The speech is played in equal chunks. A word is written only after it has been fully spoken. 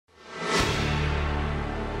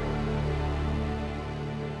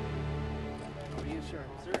Sure.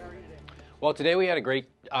 Sir, how are you today? Well, today we had a great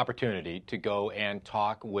opportunity to go and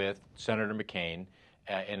talk with Senator McCain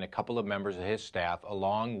and a couple of members of his staff,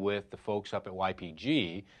 along with the folks up at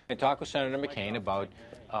YPG, and talk with Senator McCain about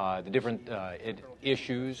the different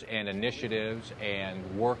issues and initiatives and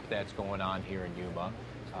work that's going on here in Yuma,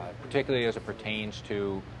 particularly as it pertains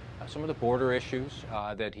to some of the border issues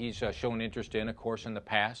that he's shown interest in, of course, in the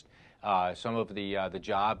past. Some of the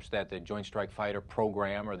jobs that the Joint Strike Fighter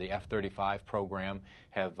program or the F-35 program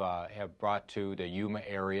have brought to the Yuma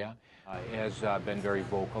area. Has been very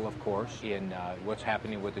vocal, of course, in what's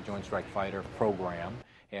happening with the Joint Strike Fighter program.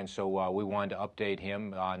 And so we wanted to update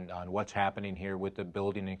him on what's happening here with the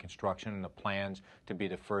building and construction and the plans to be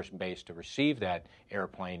the first base to receive that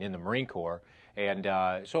airplane in the Marine Corps. And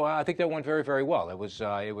so I think that went very, very well. It was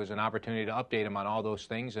an opportunity to update him on all those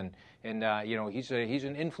things, and you know, he's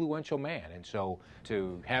an influential man, and so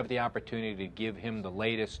to have the opportunity to give him the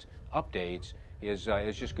latest updates is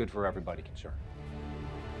just good for everybody concerned.